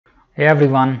Hey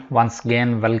everyone, once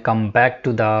again welcome back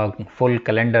to the full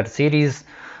calendar series.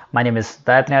 My name is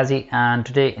Niazi, and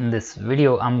today in this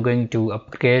video I'm going to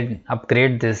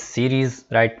upgrade this series.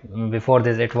 Right before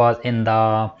this it was in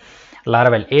the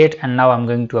Laravel 8 and now I'm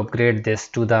going to upgrade this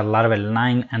to the Laravel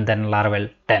 9 and then Laravel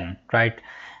 10, right?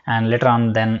 And later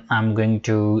on then I'm going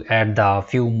to add the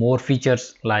few more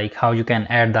features like how you can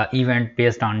add the event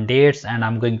based on dates, and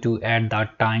I'm going to add the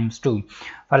times too.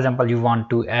 For example, you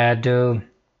want to add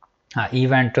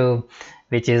event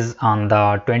which is on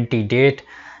the 20 date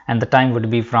and the time would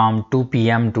be from 2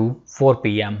 p.m. to 4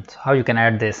 p.m. So how you can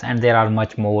add this, and there are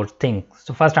much more things.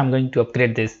 So first I'm going to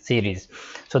upgrade this series.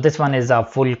 So this one is a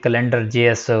full calendar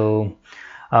JS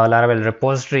Laravel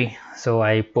repository. So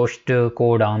I pushed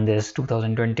code on this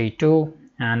 2022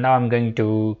 and now I'm going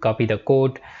to copy the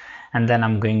code and then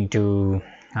I'm going to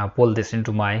pull this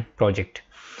into my project.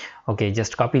 Okay,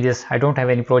 just copy this. I don't have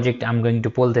any project. I'm going to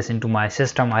pull this into my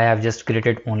system. I have just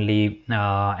created only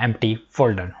empty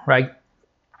folder, right?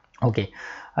 Okay,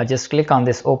 I just click on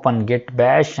this open git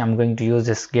bash. I'm going to use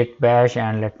this git bash,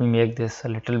 and let me make this a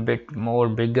little bit more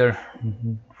bigger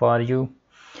for you.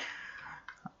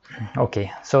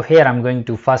 Okay, so here I'm going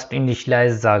to first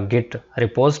initialize the git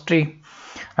repository,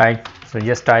 right? So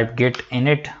just type git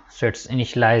init. So it's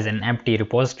initialize an empty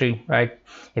repository, right?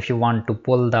 If you want to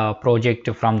pull the project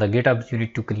from the GitHub, you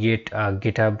need to create a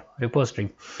GitHub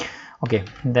repository. Okay,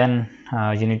 then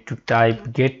you need to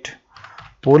type git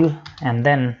pull, and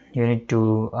then you need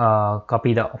to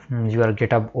copy the your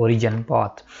GitHub origin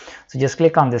path. So just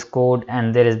click on this code,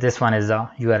 and there is this one is the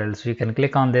URL. So you can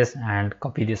click on this and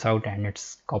copy this out, and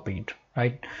it's copied,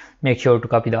 right? Make sure to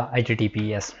copy the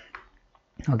HTTPS.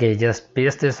 Okay, just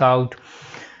paste this out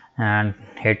and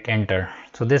hit enter.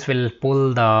 So this will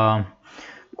pull the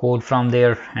code from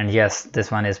there, and yes,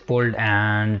 this one is pulled.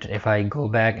 And if I go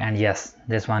back, and yes,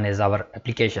 this one is our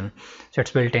application. So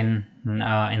it's built in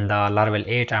the Laravel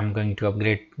 8. I'm going to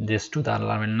upgrade this to the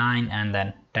Laravel 9 and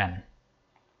then 10.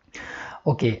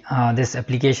 Okay, this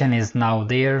application is now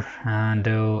there, and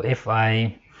if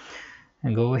I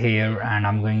go here and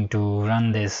I'm going to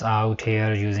run this out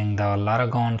here using the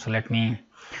Laragon. So let me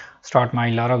start my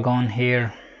Laragon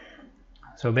here.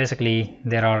 So basically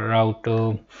there are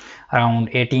around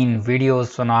 18 videos.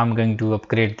 So now I'm going to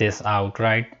upgrade this out,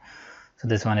 right? So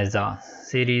this one is a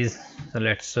series. So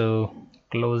let's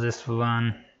close this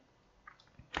one.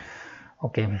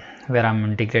 Okay, where I'm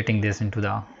integrating this into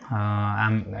the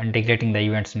I'm integrating the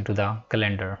events into the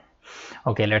calendar.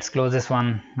 Okay, let's close this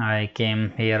one. I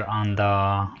came here on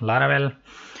the Laravel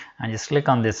and just click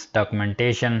on this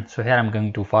documentation. So here I'm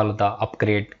going to follow the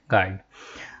upgrade guide.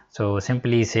 So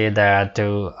simply say that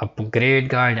upgrade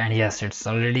guide, and yes, it's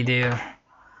already there.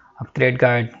 Upgrade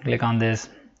guide, click on this,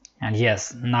 and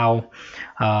yes, now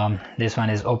this one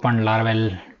is open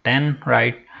Laravel 10,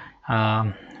 right?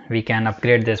 We can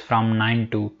upgrade this from 9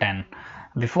 to 10.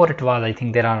 Before it was, I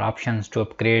think there are options to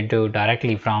upgrade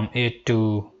directly from 8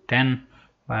 to 10,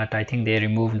 but I think they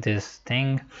removed this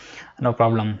thing. No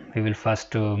problem, we will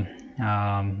first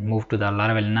move to the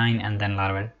Laravel 9 and then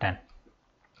Laravel 10.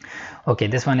 Okay,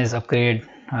 this one is upgrade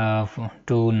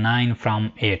to 9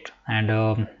 from 8, and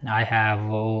I have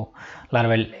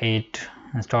Laravel 8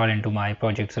 installed into my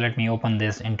project. So let me open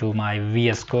this into my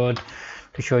VS Code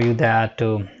to show you that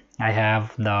I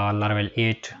have the Laravel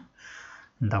 8,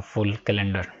 the full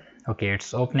calendar. Okay,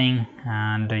 it's opening,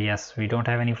 and yes, we don't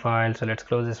have any file. So let's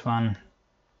close this one.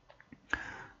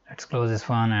 Let's close this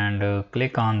one and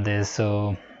click on this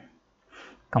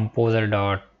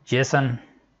composer.json.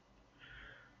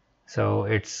 So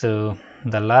it's the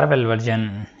Laravel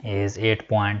version is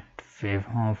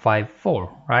 8.54,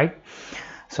 right?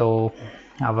 So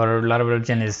our Laravel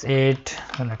version is 8.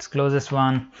 So let's close this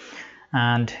one,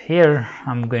 and here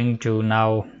I'm going to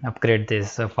now upgrade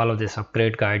this, follow this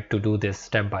upgrade guide to do this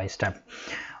step by step.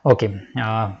 Okay,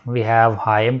 we have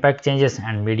high impact changes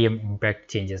and medium impact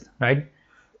changes, right?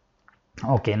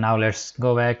 Okay, now let's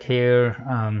go back here.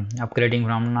 Upgrading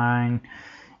from 9.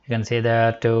 You can say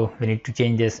that we need to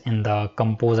change this in the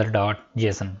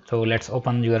composer.json. So let's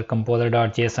open your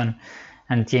composer.json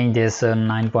and change this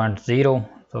 9.0.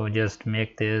 So just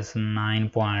make this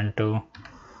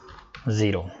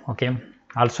 9.0. okay,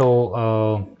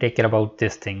 also take care about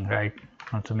this thing, right?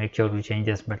 Also make sure to change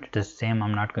this, but it is same.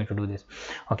 I'm not going to do this.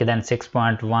 Okay, then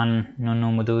 6.1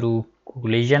 Nunu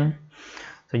collision.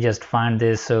 So just find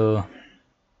this Nunu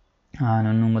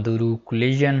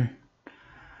collision.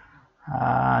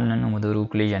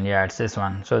 Collision, yeah, it's this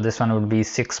one. So this one would be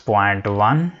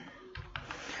 6.1.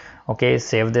 okay,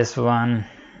 save this one.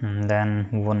 And then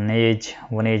one age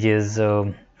is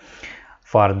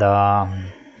for the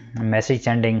message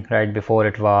sending, right? Before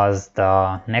it was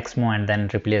the next move and then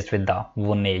replaced with the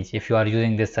one age. If you are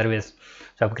using this service,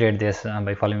 so upgrade this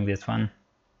by following this one.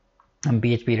 And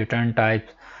PHP return type,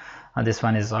 this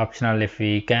one is optional if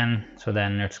we can, so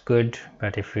then it's good,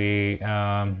 but if we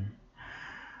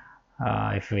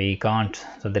can't,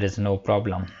 so there is no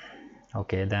problem.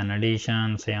 Okay, then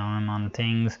addition, say on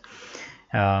things,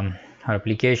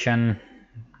 application,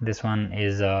 this one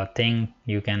is a thing,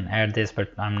 you can add this,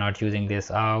 but I'm not using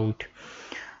this out.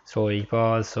 Story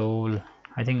pause, soul,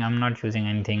 I think I'm not using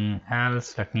anything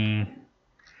else. Let me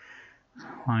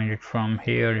find it from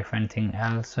here. If anything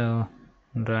else,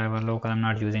 driver local, I'm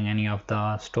not using any of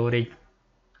the storage.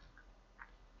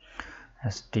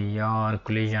 str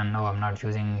collision, no, I'm not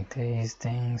using these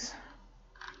things.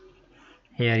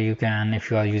 Here you can, if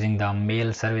you are using the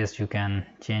mail service, you can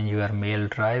change your mail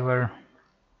driver.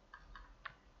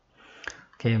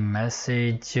 Okay,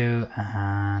 message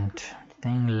and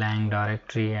thing, lang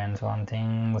directory and so on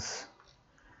things.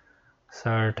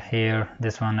 Cert here,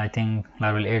 this one I think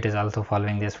Laravel 8 is also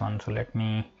following this one, so let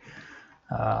me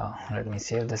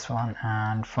save this one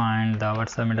and find the,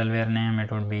 what's the middleware name?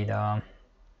 It would be the,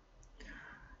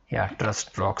 yeah,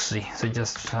 trust proxy. So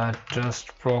just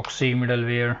trust proxy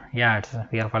middleware, yeah,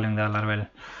 we are following the Laravel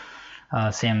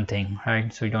same thing,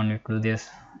 right? So you don't need to do this.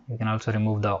 You can also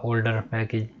remove the older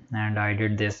package, and I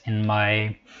did this in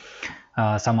my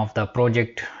some of the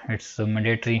project. It's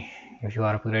mandatory if you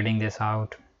are upgrading this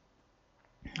out.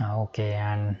 Okay,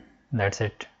 and that's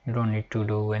it, you don't need to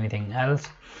do anything else.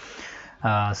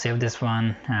 Save this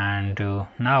one, and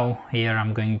now here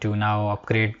I'm going to now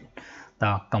upgrade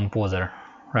the composer,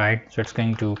 right? So it's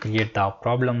going to create the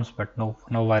problems, but no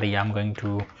worry, I'm going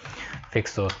to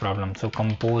fix those problems. So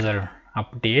composer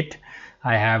update,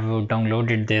 I have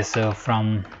downloaded this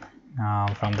from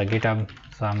the GitHub,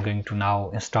 so I'm going to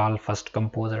now install first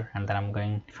composer, and then I'm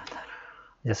going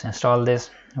just install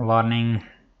this. Warning,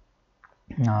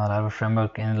 Laravel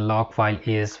framework in log file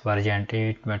is version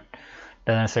 8 but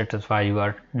doesn't satisfy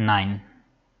your 9,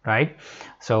 right?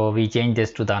 So we change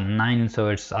this to the 9, so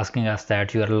it's asking us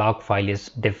that your log file is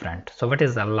different. So what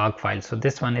is the log file? So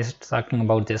this one is talking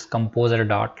about this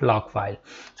composer.log file.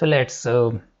 So let's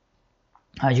you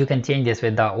can change this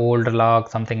with the old log,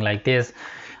 something like this,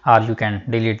 or you can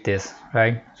delete this,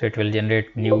 right? So it will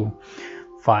generate new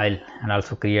file and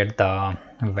also create the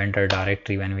vendor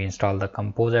directory when we install the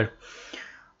composer.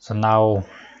 So now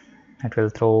it will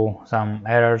throw some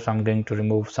errors. I'm going to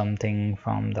remove something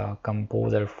from the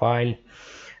composer file,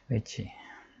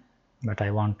 but I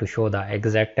want to show the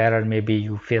exact error. Maybe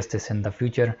you face this in the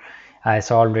future. I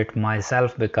solved it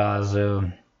myself because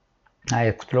I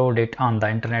explored it on the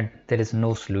internet. There is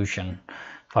no solution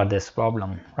for this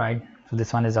problem, right? So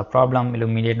this one is a problem,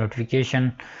 illuminate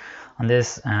notification on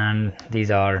this, and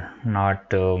these are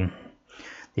not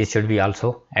these should be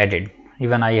also added.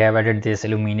 Even I have added this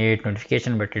illuminate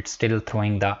notification, but it's still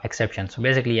throwing the exception. So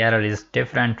basically error is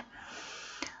different.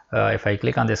 If I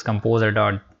click on this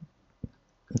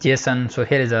composer.json, so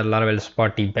here is a Laravel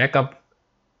spotty backup.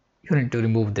 You need to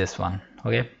remove this one,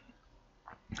 okay?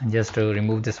 And just to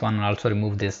remove this one and also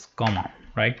remove this comma,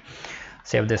 right?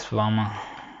 Save this comma,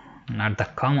 not the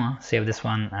comma, save this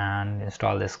one and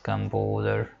install this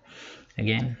composer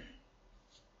again.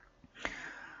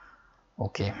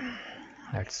 Okay,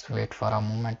 let's wait for a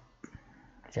moment,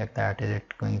 check that is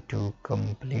it going to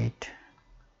complete.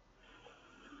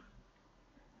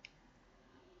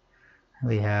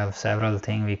 We have several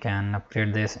things we can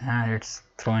upgrade this, and it's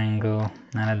throwing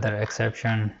another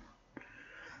exception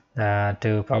that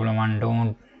problem one,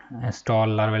 don't install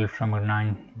Laravel framework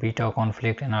 9 beta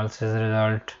conflict analysis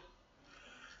result.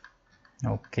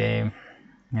 Okay,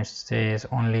 it says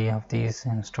only of these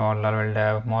install Laravel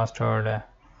dev master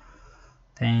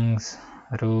things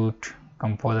root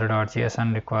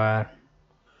composer.json require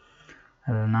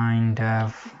 9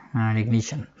 dev and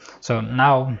ignition. So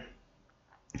now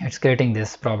it's creating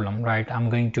this problem, right? I'm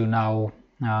going to now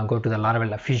go to the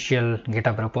Laravel official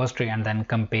GitHub repository and then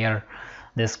compare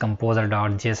this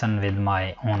composer.json with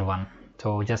my own one.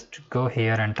 So just go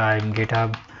here and type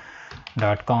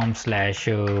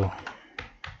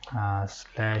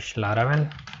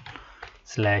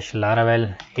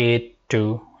github.com/laravel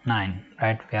 829,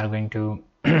 right? We are going to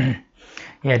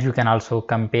here you can also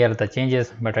compare the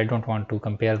changes, but I don't want to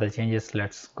compare the changes.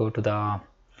 Let's go to the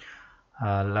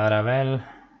Laravel.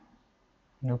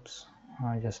 Oops,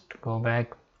 I just go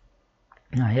back.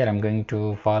 Here I'm going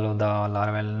to follow the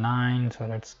Laravel 9, so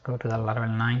let's go to the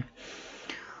Laravel 9.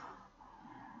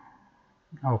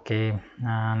 Okay,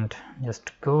 and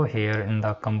just go here in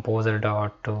the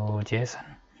composer.json.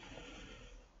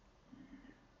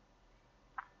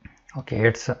 Okay,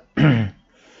 it's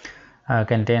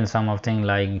contains some of thing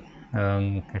like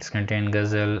it's contain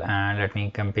Gazelle, and let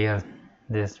me compare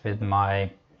this with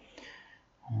my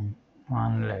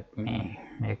one. Let me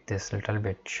make this a little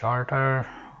bit shorter,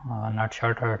 not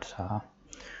shorter, it's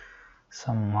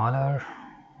smaller.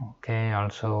 Okay,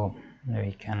 also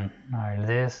we can hide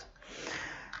this.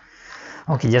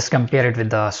 Okay, just compare it with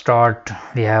the start.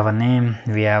 We have a name,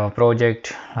 we have a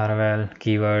project, Laravel,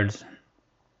 keywords,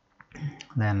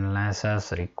 then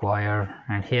license require,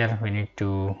 and here we need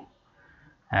to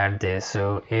add this.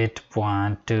 So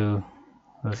 8.2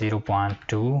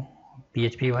 0.2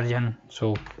 PHP version.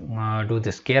 So do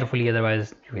this carefully,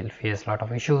 otherwise you will face a lot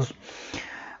of issues.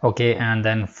 Okay, and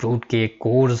then fruitcake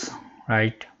cores,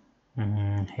 right?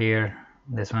 Here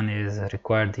this one is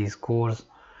required, these cores.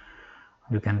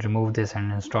 You can remove this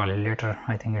and install it later.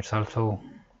 I think it's also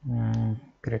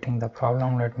creating the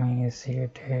problem. Let me see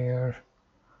it here.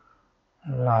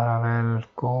 Laravel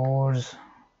cores.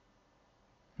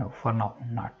 No, for now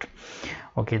not.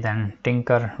 Okay, then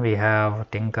Tinker, we have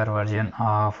Tinker version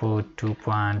of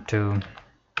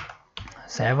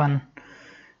 2.7,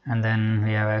 and then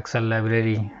we have Excel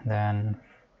library, then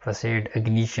facade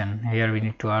ignition. Here we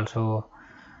need to also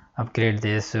upgrade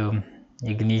this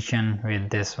ignition with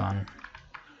this one.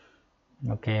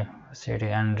 Okay,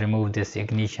 and remove this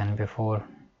ignition before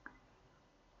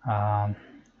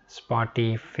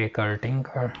spotty faker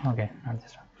tinker. Okay, not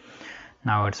this one.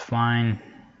 Now it's fine.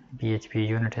 PHP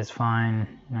unit is fine.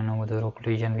 The local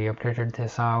region, we updated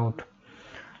this out.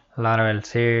 Laravel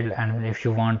shade, and if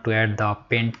you want to add the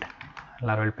paint,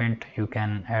 Laravel paint, you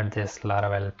can add this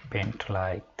Laravel paint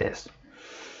like this.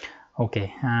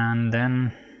 Okay, and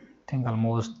then I think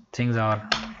almost things are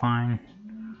fine.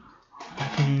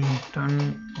 Let me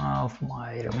turn off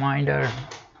my reminder.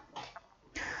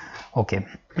 Okay,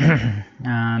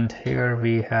 and here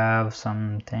we have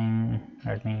something.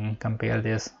 Let me compare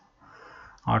this.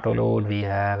 Autoload, we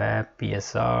have app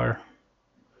PSR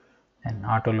and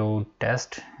autoload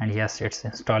test, and yes, it's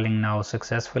installing now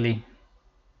successfully.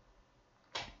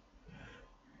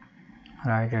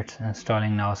 Right, it's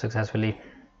installing now successfully.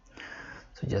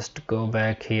 So just go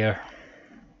back here.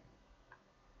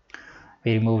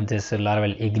 We removed this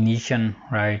Laravel ignition,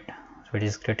 right? So it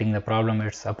is creating the problem.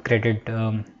 It's upgraded.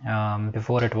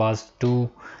 Before it was 2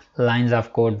 lines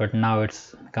of code, but now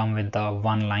it's come with the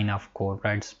 1 line of code,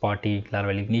 right? Spotty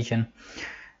Laravel ignition,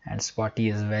 and Spotty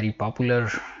is very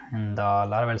popular. In the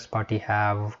Laravel, Spotty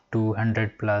have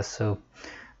 200 plus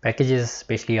packages,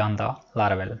 especially on the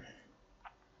Laravel.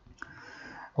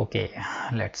 Okay,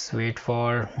 let's wait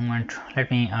for a moment. Let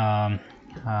me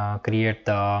create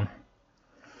the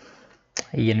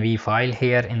env file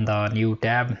here in the new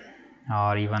tab,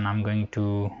 or even I'm going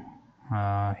to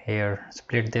here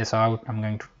split this out. I'm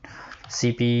going to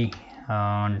cp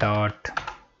dot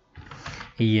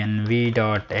env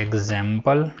dot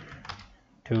example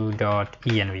to dot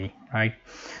env, right?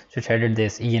 So it's added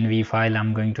this env file.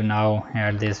 I'm going to now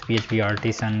add this php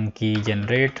artisan key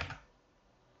generate,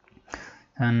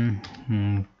 and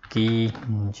key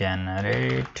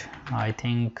generate, I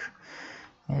think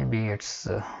maybe it's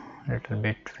a little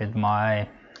bit with my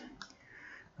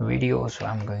video, so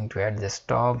I'm going to add this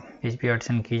top php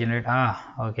artisan key generate.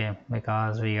 Okay,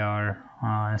 because we are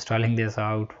installing this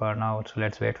out for now, so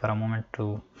let's wait for a moment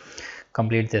to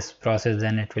complete this process,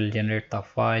 then it will generate the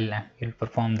file and we'll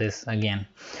perform this again.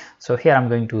 So here I'm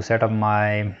going to set up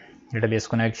my database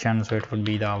connection, so it would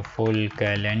be the full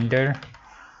calendar.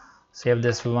 Save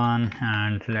this one,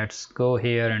 and let's go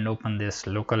here and open this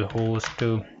localhost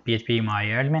to php my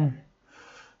admin.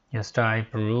 Just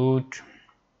type root.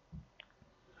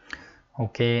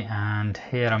 Okay, and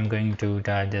here I'm going to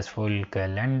type this full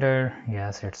calendar.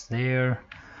 Yes, it's there.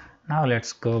 Now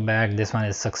let's go back. This one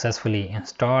is successfully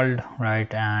installed,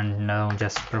 right? And now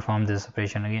just perform this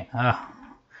operation again.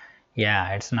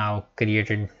 Yeah, it's now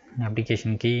created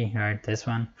application key, right? This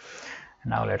one.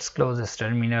 Now let's close this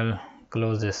terminal,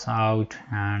 close this out,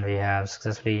 and we have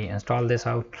successfully installed this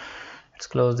out. Let's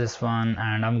close this one,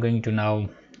 and I'm going to now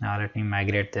let me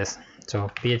migrate this. So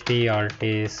php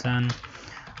artisan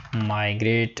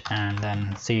migrate, and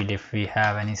then see if we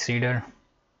have any seeder.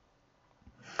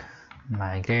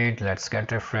 Migrate, let's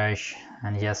get refresh,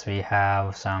 and yes, we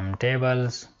have some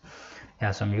tables, we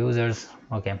have some users.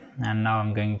 Okay, and now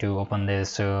I'm going to open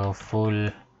this full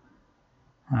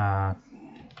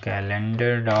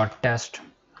calendar.test.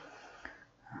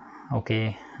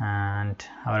 Okay, and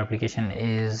our application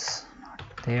is not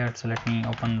there, so let me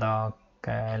open the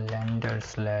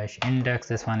calendar/index.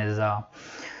 This one is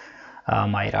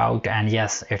my route, and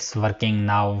yes, it's working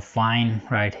now fine.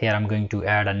 Right here I'm going to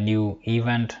add a new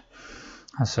event.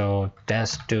 So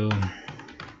test to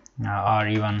or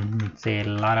even say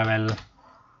Laravel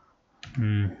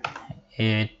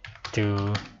 8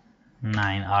 to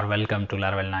 9 or welcome to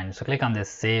Laravel 9. So click on this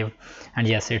save, and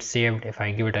yes, it's saved. If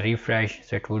I give it a refresh,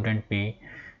 so it wouldn't be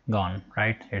gone,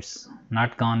 right? It's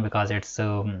not gone because its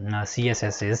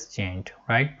CSS is changed,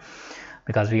 right?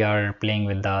 Because we are playing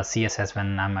with the CSS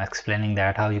when I'm explaining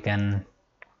that how you can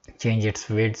change its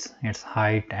width, its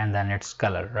height, and then its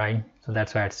color, right? So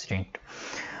that's why it's changed.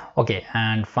 Okay,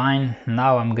 and fine,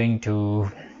 now I'm going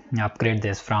to upgrade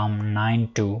this from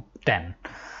 9 to 10.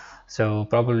 So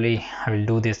probably I will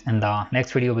do this in the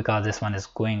next video because this one is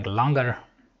going longer.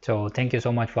 So thank you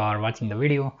so much for watching the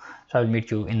video. So I will meet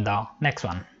you in the next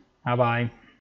one. Bye bye.